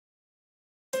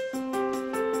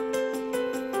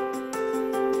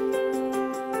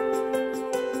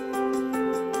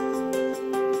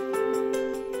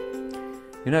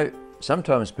You know,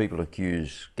 sometimes people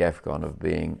accuse Gafcon of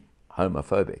being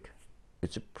homophobic.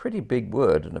 It's a pretty big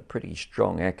word and a pretty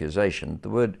strong accusation. The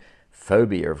word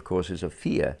phobia, of course, is a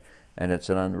fear, and it's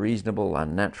an unreasonable,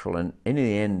 unnatural, and in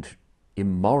the end,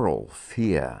 immoral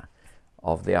fear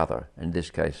of the other, in this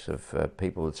case of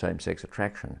people with same-sex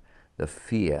attraction. The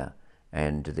fear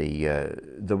and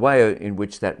the way in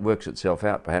which that works itself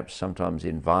out, perhaps sometimes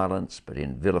in violence, but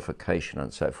in vilification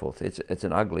and so forth. It's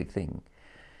an ugly thing.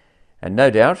 And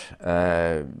no doubt,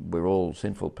 we're all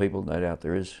sinful people, no doubt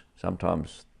there is.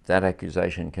 Sometimes that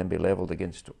accusation can be levelled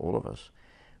against all of us,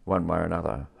 one way or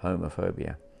another,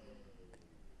 homophobia.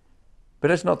 But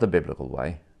it's not the biblical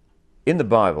way. In the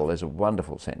Bible, there's a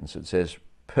wonderful sentence that says,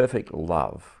 perfect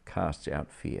love casts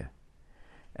out fear.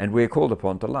 And we're called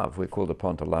upon to love. We're called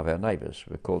upon to love our neighbours.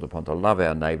 We're called upon to love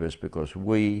our neighbours because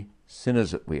we,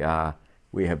 sinners that we are,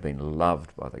 we have been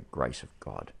loved by the grace of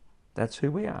God. That's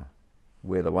who we are.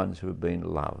 We're the ones who have been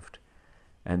loved.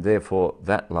 And therefore,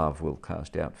 that love will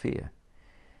cast out fear.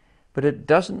 But it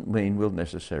doesn't mean we'll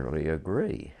necessarily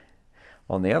agree.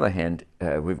 On the other hand,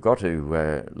 we've got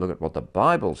to look at what the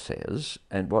Bible says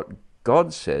and what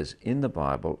God says in the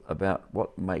Bible about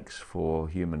what makes for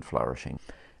human flourishing.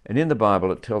 And in the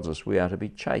Bible, it tells us we are to be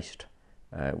chaste.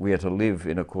 We are to live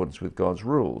in accordance with God's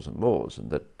rules and laws, and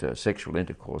that sexual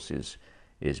intercourse is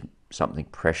something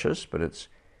precious, but it's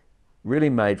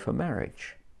really made for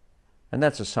marriage. And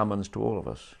that's a summons to all of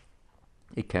us.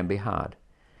 It can be hard.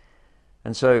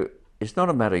 And so it's not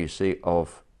a matter, you see,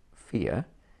 of fear.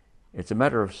 It's a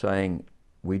matter of saying,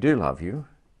 we do love you,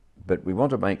 but we want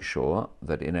to make sure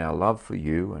that in our love for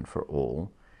you and for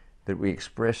all, that we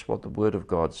express what the Word of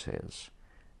God says,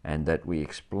 and that we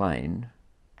explain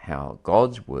how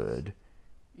God's Word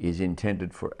is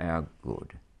intended for our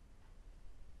good.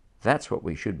 That's what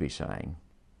we should be saying,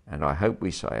 and I hope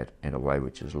we say it in a way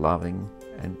which is loving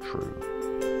and true.